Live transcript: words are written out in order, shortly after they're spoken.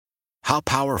How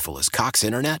powerful is Cox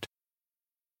Internet?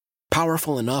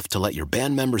 Powerful enough to let your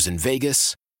band members in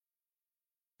Vegas,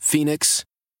 Phoenix,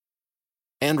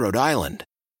 and Rhode Island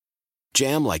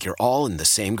jam like you're all in the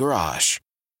same garage.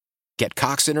 Get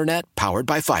Cox Internet powered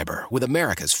by fiber with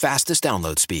America's fastest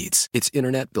download speeds. It's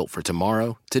internet built for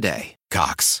tomorrow, today.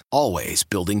 Cox, always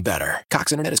building better.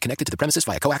 Cox Internet is connected to the premises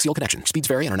via coaxial connection. Speeds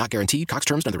vary and are not guaranteed. Cox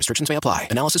terms and other restrictions may apply.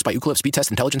 Analysis by Ookla Speed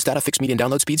Test Intelligence Data. Fixed median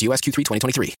download speeds. US Q3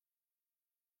 2023.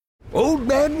 Old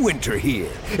Man Winter here.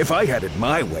 If I had it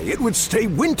my way, it would stay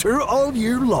winter all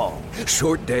year long.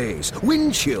 Short days,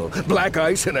 wind chill, black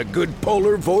ice, and a good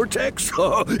polar vortex.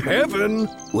 Oh, heaven.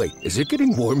 Wait, is it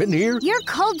getting warm in here? Your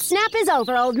cold snap is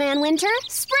over, Old Man Winter.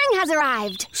 Spring has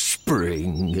arrived.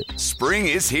 Spring. Spring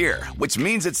is here, which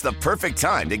means it's the perfect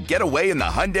time to get away in the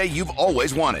Hyundai you've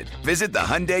always wanted. Visit the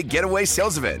Hyundai Getaway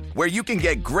Sales Event, where you can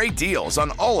get great deals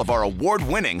on all of our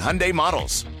award-winning Hyundai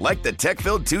models, like the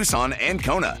tech-filled Tucson and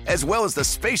Kona, as well as the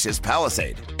spacious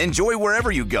Palisade. Enjoy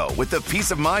wherever you go with the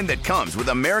peace of mind that comes with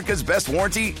America's best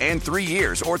warranty and 3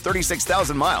 years or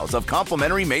 36,000 miles of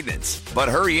complimentary maintenance. But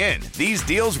hurry in, these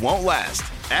deals won't last.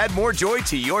 Add more joy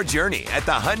to your journey at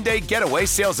the Hyundai Getaway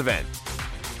Sales Event.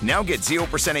 Now get 0%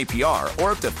 APR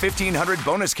or up to $1,500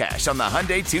 bonus cash on the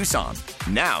Hyundai Tucson.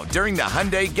 Now, during the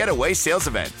Hyundai Getaway Sales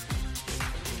Event.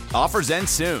 Offers end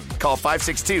soon. Call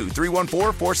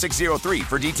 562-314-4603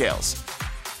 for details.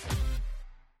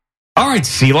 All right,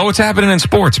 CeeLo, what's happening in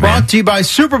sports, man? Brought to you by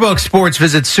Superbook Sports.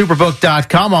 Visit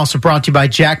superbook.com. Also brought to you by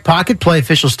Jack Pocket. Play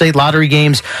official state lottery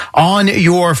games on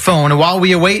your phone. And while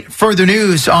we await further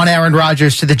news on Aaron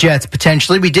Rodgers to the Jets,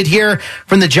 potentially, we did hear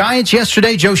from the Giants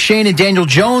yesterday, Joe Schoen and Daniel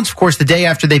Jones, of course, the day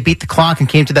after they beat the clock and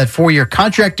came to that 4-year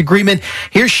contract agreement.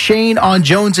 Here's Schoen on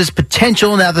Jones's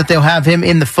potential now that they'll have him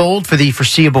in the fold for the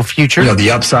foreseeable future. You know,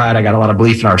 the upside, I got a lot of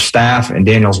belief in our staff and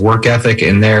Daniel's work ethic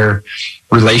and their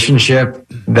relationship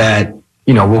that,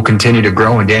 you know, will continue to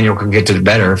grow and Daniel can get to the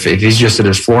better. If he's just at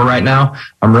his floor right now,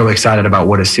 I'm really excited about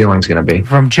what his ceiling's going to be.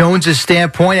 From Jones's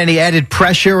standpoint, any added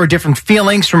pressure or different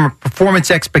feelings from a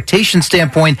performance expectation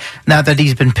standpoint now that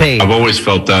he's been paid? I've always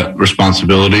felt that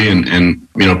responsibility and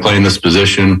you know, playing this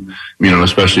position, you know,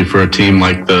 especially for a team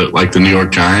like the New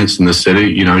York Giants in the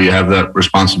city, you know, you have that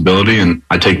responsibility and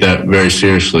I take that very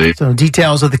seriously. So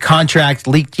details of the contract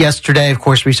leaked yesterday. Of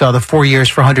course, we saw the 4 years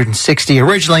for 160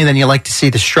 originally. Then you like to see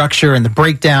the structure and the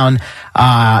breakdown.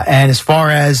 And as far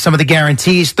as some of the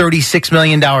guarantees, $36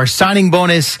 million signing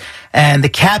bonus and the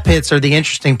cap hits are the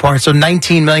interesting part. So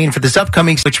 $19 million for this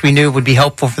upcoming, which we knew would be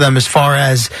helpful for them as far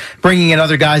as bringing in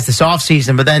other guys this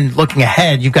offseason. But then looking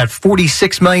ahead, you've got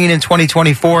 $46 million in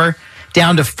 2024.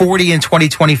 Down to 40 in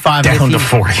 2025. Down to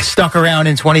 40. Stuck around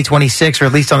in 2026, or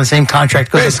at least on the same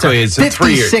contract. Basically, it's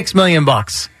 $56 million.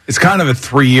 It's kind of a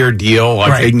 3-year deal.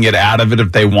 Like Right. They can get out of it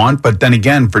if they want. But then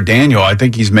again, for Daniel, I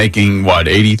think he's making,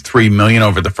 $83 million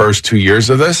over the first 2 years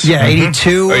of this? Yeah,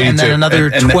 82, and then another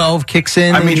 12 kicks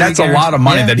in. I mean, that's a lot of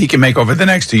money that he can make over the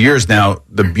next 2 years. Now,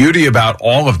 the beauty about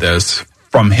all of this,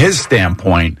 from his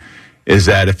standpoint, is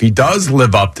that if he does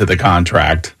live up to the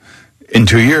contract, in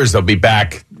 2 years, they'll be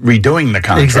back redoing the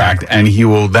contract, and it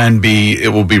will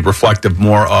be reflective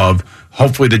more of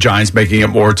hopefully the Giants making it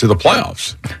more to the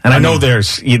playoffs. And I know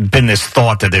there's been this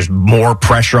thought that there's more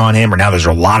pressure on him, or now there's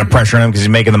a lot of pressure on him because he's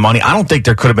making the money. I don't think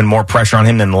there could have been more pressure on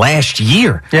him than last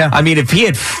year. Yeah. I mean, if he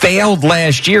had failed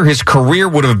last year, his career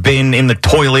would have been in the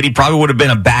toilet. He probably would have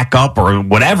been a backup or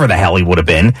whatever the hell he would have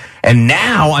been. And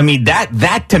now, I mean,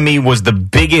 that to me was the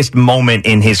biggest moment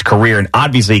in his career. And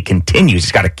obviously he continues.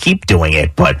 He's got to keep doing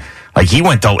it. But like he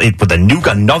went to it with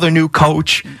another new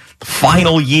coach.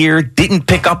 Final year, didn't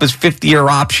pick up his 5th-year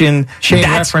option. Shane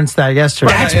referenced that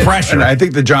yesterday. That's pressure. And I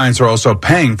think the Giants are also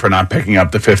paying for not picking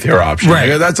up the 5th-year option.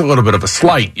 Right. That's a little bit of a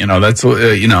slight. You know, that's, go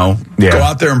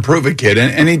out there and prove it, kid.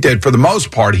 And he did. For the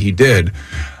most part, he did.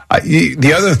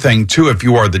 The other thing, too, if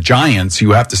you are the Giants,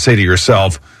 you have to say to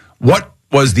yourself, what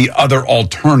was the other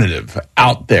alternative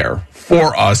out there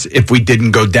for us if we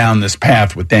didn't go down this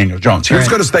path with Daniel Jones? He was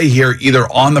going to stay here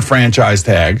either on the franchise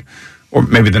tag or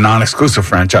maybe the non-exclusive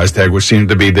franchise tag, which seemed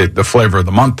to be the flavor of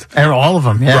the month. And all of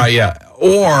them, yeah. Right, yeah.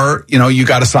 Or, you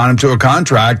got to sign him to a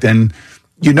contract. And,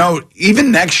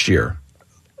 even next year,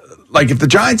 like if the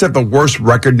Giants have the worst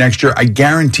record next year, I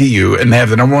guarantee you, and they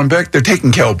have the number 1 pick, they're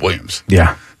taking Caleb Williams.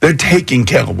 Yeah. They're taking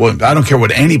Caleb Williams. I don't care what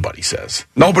anybody says.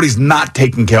 Nobody's not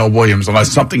taking Caleb Williams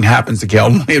unless something happens to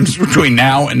Caleb Williams between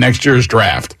now and next year's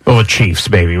draft. Well, the Chiefs,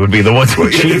 maybe, would be the ones.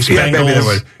 Chiefs,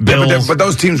 Bengals, Bills. But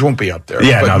those teams won't be up there.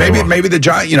 Yeah, but maybe the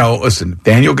Giants, listen,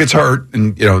 Daniel gets hurt,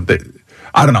 and,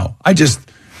 I don't know. I just,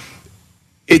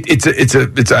 I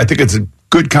think it's a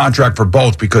good contract for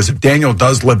both, because if Daniel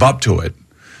does live up to it,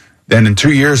 then in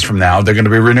 2 years from now, they're going to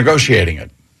be renegotiating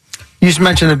it. You just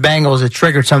mentioned the Bengals. It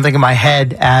triggered something in my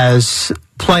head as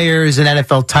players and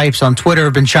NFL types on Twitter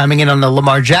have been chiming in on the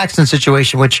Lamar Jackson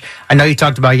situation, which I know you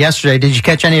talked about yesterday. Did you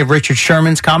catch any of Richard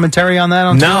Sherman's commentary on that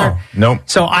on Twitter? No.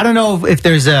 So I don't know if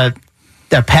there's a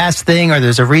past thing or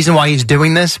there's a reason why he's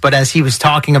doing this, but as he was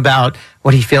talking about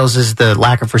what he feels is the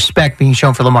lack of respect being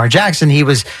shown for Lamar Jackson, he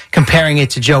was comparing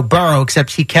it to Joe Burrow,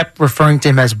 except he kept referring to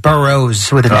him as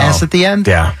Burrows with an S at the end.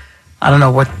 Yeah. I don't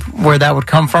know where that would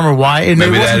come from or why. It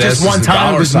wasn't just one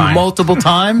time, it was multiple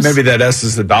times. Maybe that S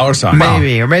is the dollar sign.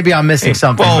 Maybe, or maybe I'm missing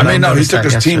something. Well, no, he took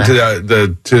his team to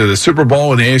the Super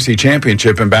Bowl and the AFC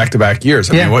Championship in back-to-back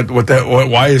years. I mean,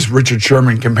 why is Richard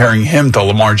Sherman comparing him to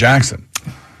Lamar Jackson?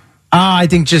 I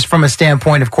think just from a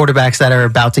standpoint of quarterbacks that are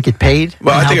about to get paid,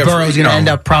 well, I think Burrow's going to end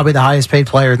up probably the highest paid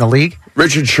player in the league.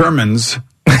 Richard Sherman's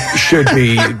should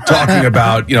be talking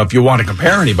about, if you want to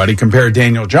compare anybody, compare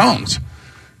Daniel Jones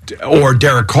or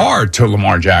Derek Carr to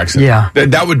Lamar Jackson. Yeah.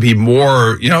 That would be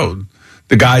more,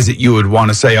 the guys that you would want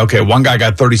to say, okay, one guy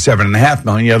got $37.5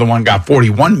 million, the other one got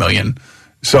 $41 million.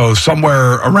 So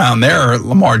somewhere around there,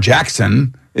 Lamar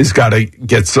Jackson has got to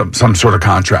get some sort of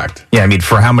contract. Yeah, I mean,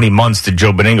 for how many months did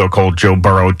Joe Beningo call Joe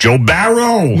Burrow? Joe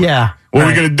Barrow! Yeah. What are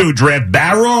we going to do, draft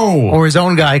Barrow? Or his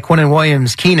own guy, Keenan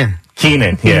Williams. Keenan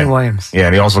Williams. Yeah,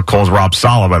 and he also calls Rob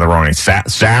Saleh by the wrong name.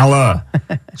 Salah.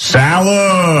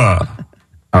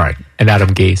 All right. And Adam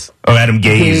Gase. Oh, Adam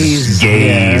Gase.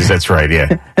 Yeah. That's right,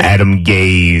 yeah. Adam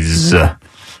Gase.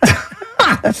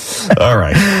 All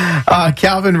right.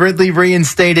 Calvin Ridley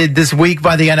reinstated this week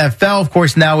by the NFL, of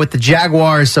course, now with the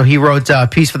Jaguars. So he wrote a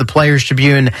piece for the Players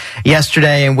Tribune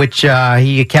yesterday in which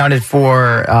he accounted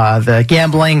for the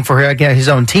gambling for his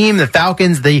own team, the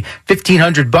Falcons, the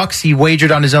 $1,500 he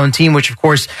wagered on his own team, which, of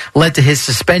course, led to his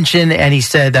suspension. And he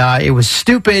said it was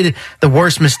stupid, the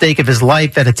worst mistake of his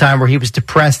life at a time where he was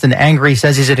depressed and angry. He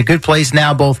says he's in a good place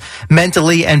now, both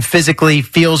mentally and physically,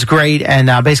 feels great, and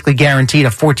basically guaranteed a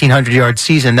 1,400-yard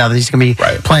season now that he's going to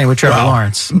be playing with Trevor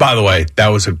Lawrence. By the way, that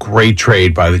was a great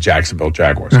trade by the Jacksonville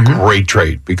Jaguars. Mm-hmm. Great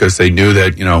trade because they knew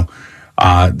that,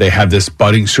 they had this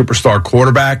budding superstar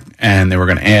quarterback and they were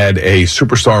going to add a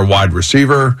superstar wide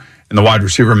receiver. And the wide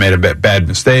receiver made a bad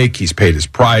mistake. He's paid his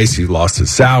price. He lost his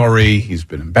salary. He's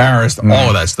been embarrassed. All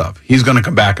of that stuff. He's going to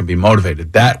come back and be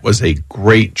motivated. That was a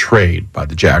great trade by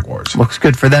the Jaguars. Looks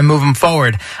good for them moving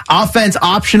forward. Offense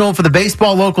optional for the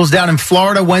baseball locals down in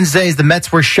Florida. Wednesdays, the Mets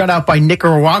were shut out by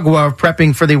Nicaragua,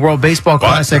 prepping for the World Baseball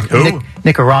Classic.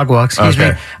 Nicaragua, excuse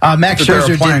me. Max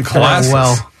Scherzer did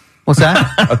well. What's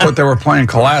that? I thought they were playing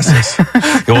Colossus.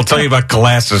 We'll tell you about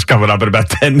Colossus coming up in about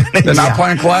 10 minutes. They're not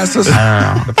playing Colossus?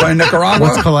 They're playing Nicaragua?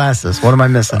 What's Colossus? What am I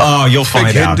missing? Oh, you'll find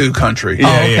Big out. Hindu country.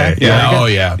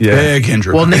 Yeah. Big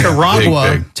Hindu. Well,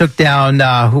 Nicaragua took down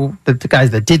the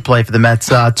guys that did play for the Mets.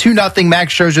 2-0.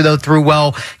 Max Scherzer, though, threw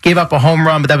well, gave up a home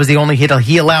run, but that was the only hit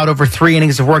he allowed over 3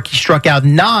 innings of work. He struck out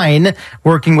 9,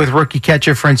 working with rookie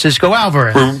catcher Francisco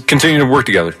Alvarez. We're continuing to work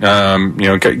together. Get on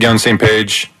the same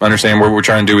page, understand what we're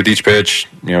trying to do with each pitch.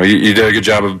 You did a good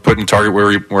job of putting the target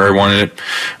where I wanted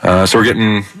it. So we're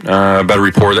getting a better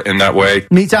rapport in that way.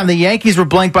 Meantime, the Yankees were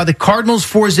blanked by the Cardinals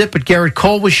 4-0, but Garrett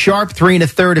Cole was sharp, 3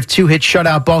 1/3 of 2-hit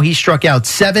shutout ball. He struck out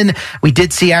 7. We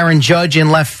did see Aaron Judge in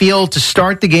left field to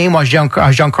start the game while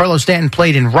Giancarlo Stanton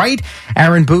played in right.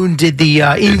 Aaron Boone did the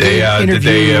in-game interview. Did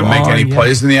they make any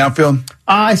plays in the outfield?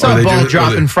 I saw a ball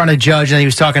drop in front of Judge, and he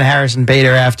was talking to Harrison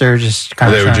Bader after, just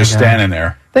kind of. They were just standing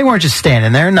there. They weren't just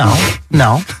standing there. No.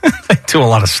 They do a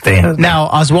lot of standing. Now,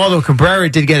 Oswaldo Cabrera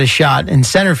did get a shot in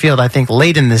center field, I think,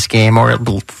 late in this game, or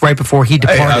right before he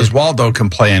departed. Hey, Oswaldo can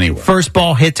play anywhere. First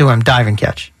ball hit to him, diving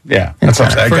catch. Yeah, that's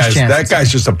what I'm saying. That guy's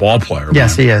just a ball player.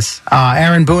 Yes, he is.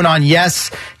 Aaron Boone on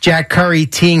yes. Jack Curry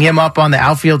teeing him up on the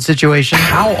outfield situation.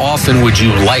 How often would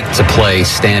you like to play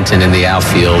Stanton in the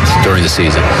outfield during the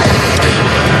season?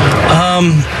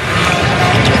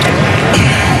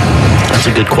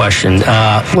 That's a good question.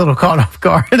 A little caught off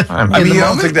guard. I mean, you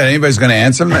don't think that anybody's going to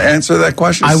answer that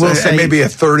question? I will say maybe a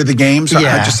third of the games.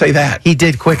 Yeah, I'd just say that. He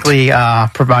did quickly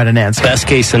provide an answer. Best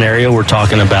case scenario, we're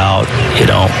talking about,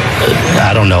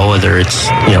 I don't know whether it's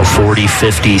 40,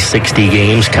 50, 60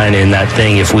 games, kind of in that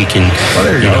thing. If we can,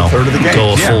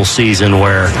 go a full season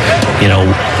where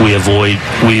we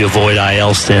avoid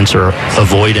IL stints or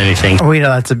avoid anything. We know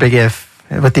that's a big if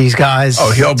with these guys.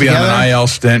 Oh, he'll be on an IL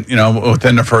stint,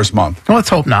 within the first month. Well, let's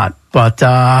hope not. But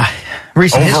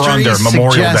recent history under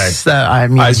Memorial Day.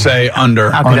 I say under.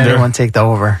 How could anyone take the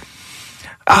over?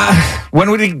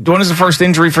 When was the first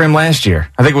injury for him last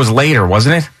year? I think it was later,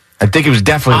 wasn't it? I think it was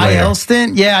definitely later. IL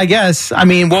stint? Yeah, I guess. I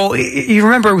mean, well, you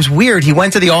remember it was weird. He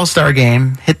went to the All-Star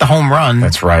game, hit the home run.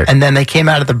 That's right. And then they came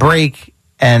out of the break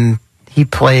and He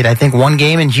played, I think, one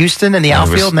game in Houston in the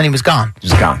outfield, and then he was gone.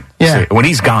 He's gone. Yeah. When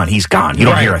he's gone, he's gone. You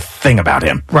don't hear a thing about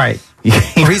him. Right.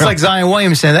 Or he's like Zion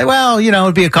Williamson.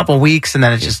 It'd be a couple weeks, and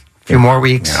then it's just a few more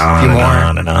weeks, a few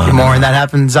more, and that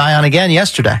happened to Zion again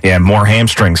yesterday. Yeah, more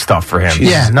hamstring stuff for him.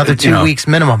 Yeah, another 2 weeks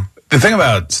minimum. The thing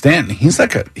about Stanton, he's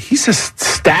a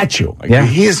statue.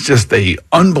 He is just a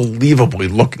unbelievably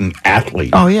looking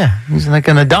athlete. Oh yeah, he's like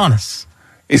an Adonis.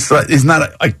 He's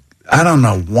not I don't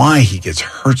know why he gets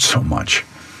hurt so much.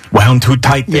 Wound too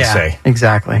tight, they say.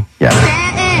 Exactly.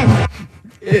 Yeah.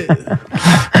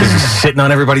 He's sitting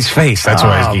on everybody's face. That's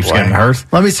why he keeps getting hurt.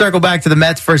 Let me circle back to the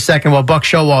Mets for a second. While Buck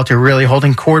Showalter really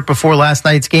holding court before last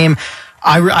night's game.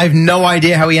 I have no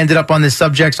idea how he ended up on this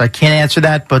subject, so I can't answer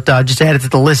that, but just add it to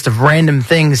the list of random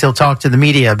things he'll talk to the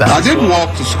media about. I did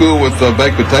walk to school with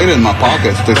baked potato in my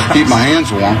pockets to keep my hands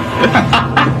warm.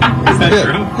 Is that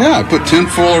true? Yeah, I put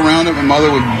tinfoil around it. My mother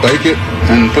would bake it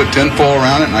and put tinfoil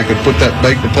around it, and I could put that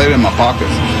baked potato in my pockets.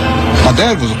 My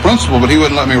dad was a principal, but he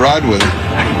wouldn't let me ride with him.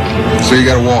 So you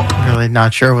got to walk. Really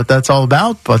not sure what that's all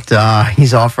about, but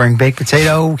he's offering baked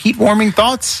potato heat warming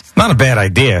thoughts. It's not a bad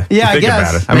idea. Yeah, I think guess.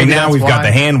 about it. I mean, now we've got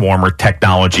the hand warmer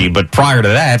technology, but prior to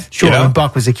that, sure, when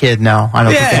Buck was a kid, no, I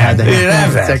don't think they had the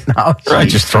hand warmer technology. Right,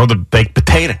 just throw the baked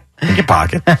potato in your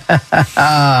pocket.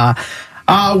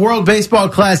 World Baseball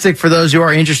Classic, for those who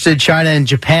are interested, China and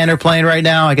Japan are playing right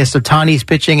now. I guess Ohtani's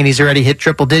pitching, and he's already hit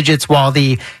triple digits, while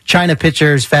the China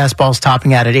pitcher's fastball's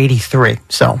topping out at 83.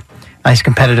 So, nice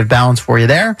competitive balance for you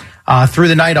there. Through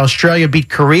the night, Australia beat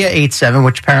Korea 8-7,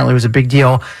 which apparently was a big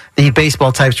deal. The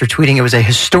baseball types were tweeting it was a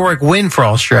historic win for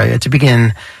Australia to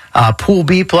begin Pool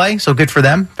B play, so good for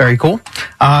them. Very cool.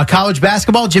 College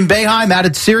basketball, Jim Boeheim out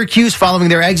at Syracuse following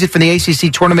their exit from the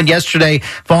ACC tournament yesterday,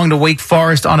 falling to Wake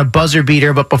Forest on a buzzer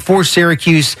beater. But before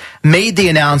Syracuse made the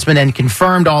announcement and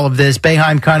confirmed all of this,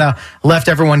 Boeheim kind of left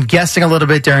everyone guessing a little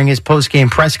bit during his post-game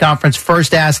press conference.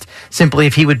 First asked simply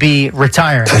if he would be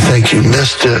retiring. I think you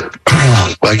missed it.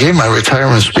 I gave my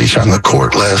retirement speech on the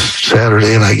court last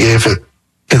Saturday, and I gave it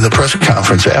in the press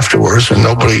conference afterwards, and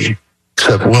nobody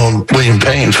except William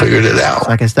Payne figured it out.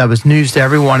 So I guess that was news to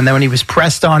everyone. And then when he was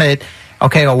pressed on it,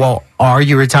 okay, well, are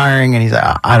you retiring? And he's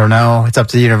like, I don't know. It's up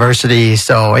to the university.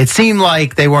 So it seemed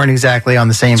like they weren't exactly on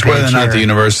the same page. Whether or not the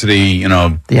university,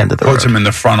 the end of the puts him in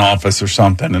the front office or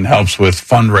something and helps with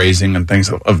fundraising and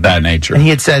things of that nature. And he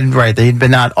had said, right, that he'd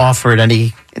been not offered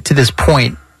any, to this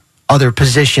point, other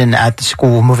position at the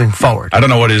school moving forward. I don't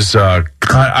know what his, I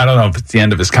don't know if it's the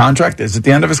end of his contract. Is it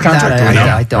the end of his contract?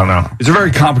 I don't know. It's a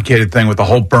very complicated thing with the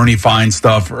whole Bernie Fine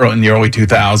stuff in the early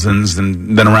 2000s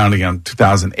and then around again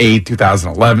 2008,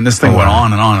 2011. This thing went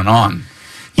on and on and on.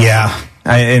 Yeah.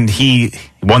 And he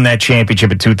won that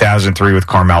championship in 2003 with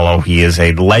Carmelo. He is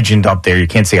a legend up there. You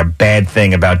can't say a bad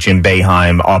thing about Jim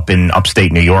Boeheim up in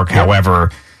upstate New York. Yep.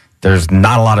 However, there's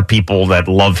not a lot of people that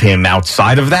love him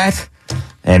outside of that.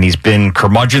 And he's been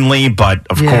curmudgeonly, but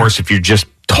of course, if you're just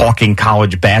talking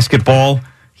college basketball,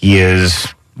 he is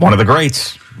one of the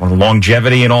greats.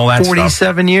 Longevity and all that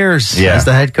 47 years as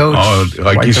the head coach. Oh,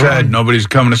 like you said, nobody's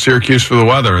coming to Syracuse for the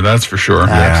weather, that's for sure.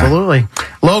 Absolutely.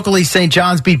 Locally, St.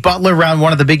 John's beat Butler round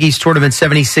one of the Big East tournament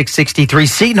 76-63.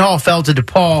 Seton Hall fell to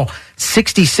DePaul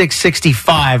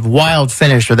 66-65. Wild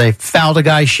finish where they fouled a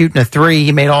guy shooting a three.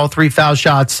 He made all three foul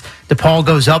shots. DePaul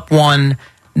goes up one.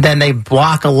 Then they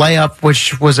block a layup,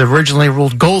 which was originally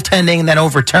ruled goaltending and then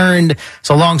overturned.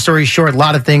 So long story short, a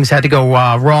lot of things had to go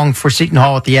wrong for Seton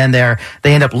Hall at the end there.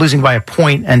 They end up losing by a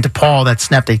point, and DePaul that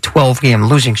snapped a 12-game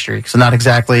losing streak. So not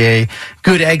exactly a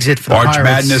good exit for the March Pirates.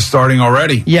 Madness starting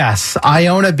already. Yes.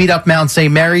 Iona beat up Mount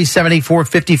St. Mary's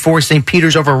 74-54. St.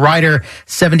 Peter's over Rider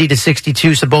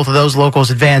 70-62. So both of those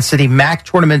locals advanced to the MAC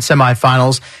tournament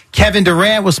semifinals. Kevin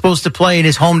Durant was supposed to play in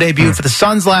his home debut for the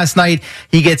Suns last night.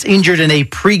 He gets injured in a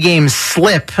pregame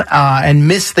slip and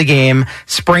missed the game,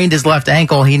 sprained his left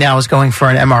ankle. He now is going for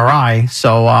an MRI.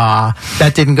 So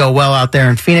that didn't go well out there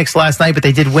in Phoenix last night, but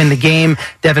they did win the game.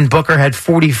 Devin Booker had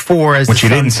 44. What you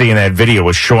didn't see in that video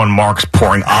was Sean Marks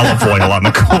pouring olive oil on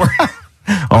the court.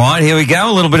 All right, here we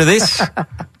go. A little bit of this.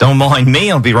 Don't mind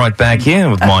me. I'll be right back here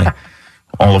with my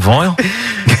olive oil.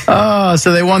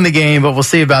 So they won the game, but we'll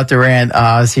see about Durant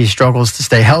as he struggles to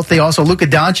stay healthy. Also, Luka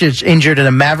Doncic injured in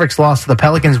a Mavericks loss to the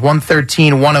Pelicans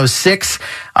 113-106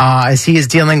 as he is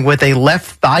dealing with a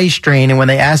left thigh strain. And when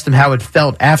they asked him how it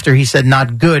felt after, he said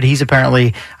not good. He's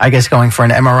apparently, I guess, going for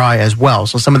an MRI as well.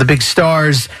 So some of the big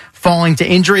stars falling to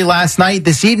injury last night.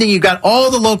 This evening, you've got all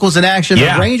the locals in action.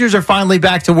 Yeah. The Rangers are finally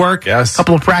back to work. Yes. A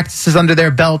couple of practices under their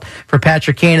belt for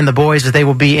Patrick Kane and the boys as they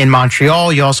will be in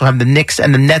Montreal. You also have the Knicks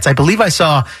and the Nets. I believe I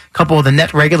saw a couple of the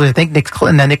Net regulars. I think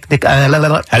Nicaragua.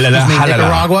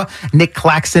 Nick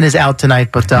Claxton is out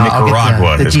tonight, but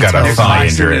Nicaragua the has got a thigh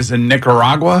injury. Is in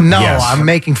Nicaragua? No, Yes. I'm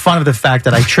making fun of the fact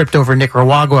that I tripped over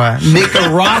Nicaragua.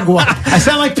 I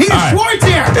sound like Peter Schwartz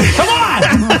here. Come on.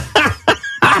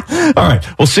 All right.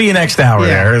 We'll see you next hour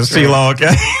there. CeeLo,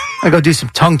 okay? I go do some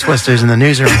tongue twisters in the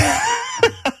newsroom.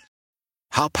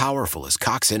 How powerful is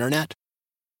Cox Internet?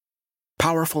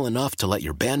 Powerful enough to let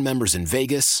your band members in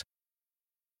Vegas,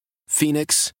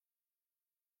 Phoenix,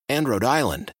 and Rhode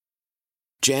Island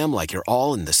jam like you're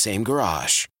all in the same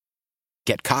garage.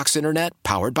 Get Cox Internet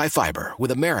powered by fiber with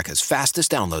America's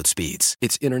fastest download speeds.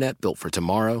 It's internet built for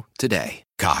tomorrow, today.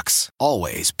 Cox,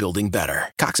 always building better.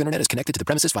 Cox Internet is connected to the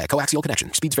premises via coaxial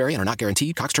connection. Speeds vary and are not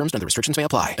guaranteed. Cox terms and other restrictions may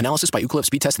apply. Analysis by Ookla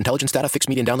Speed Test Intelligence Data. Fixed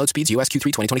median download speeds. US Q3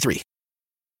 2023.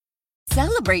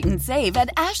 Celebrate and save at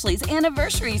Ashley's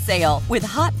Anniversary Sale. With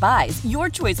Hot Buys, your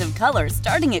choice of colors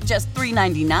starting at just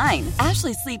 $3.99.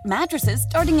 Ashley Sleep mattresses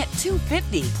starting at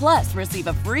 $2.50. Plus, receive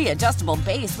a free adjustable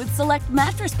base with select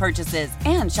mattress purchases.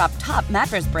 And shop top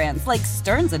mattress brands like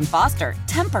Stearns & Foster,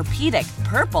 Tempur-Pedic,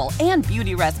 Purple, and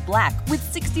Beautyrest Black with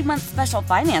 60-month special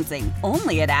financing.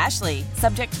 Only at Ashley.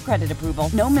 Subject to credit approval.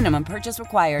 No minimum purchase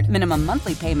required. Minimum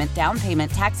monthly payment, down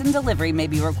payment, tax, and delivery may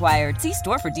be required. See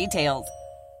store for details.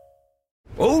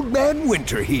 Old Man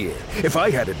Winter here. If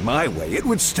I had it my way, it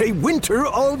would stay winter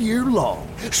all year long.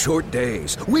 Short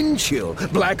days, wind chill,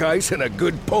 black ice, and a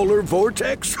good polar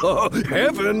vortex. Oh,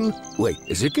 heaven. Wait,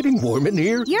 is it getting warm in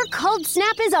here? Your cold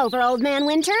snap is over, Old Man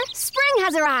Winter. Spring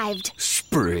has arrived.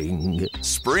 Spring.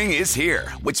 Spring is here,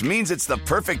 which means it's the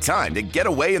perfect time to get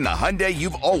away in the Hyundai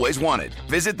you've always wanted.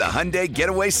 Visit the Hyundai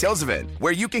Getaway Sales Event,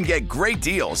 where you can get great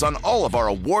deals on all of our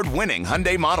award-winning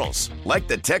Hyundai models, like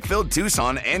the tech-filled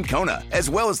Tucson and Kona, as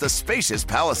well as the spacious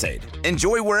Palisade.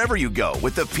 Enjoy wherever you go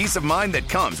with the peace of mind that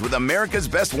comes with America's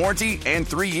best warranty and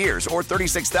 3 years or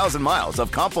 36,000 miles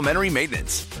of complimentary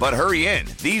maintenance. But hurry in,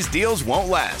 these deals won't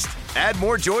last. Add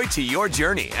more joy to your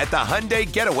journey at the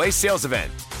Hyundai Getaway Sales Event.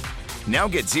 Now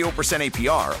get 0%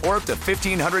 APR or up to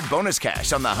 $1,500 bonus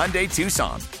cash on the Hyundai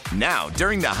Tucson. Now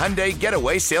during the Hyundai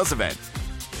Getaway Sales Event.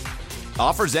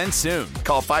 Offers end soon.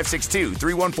 Call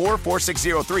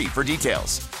 562-314-4603 for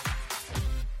details.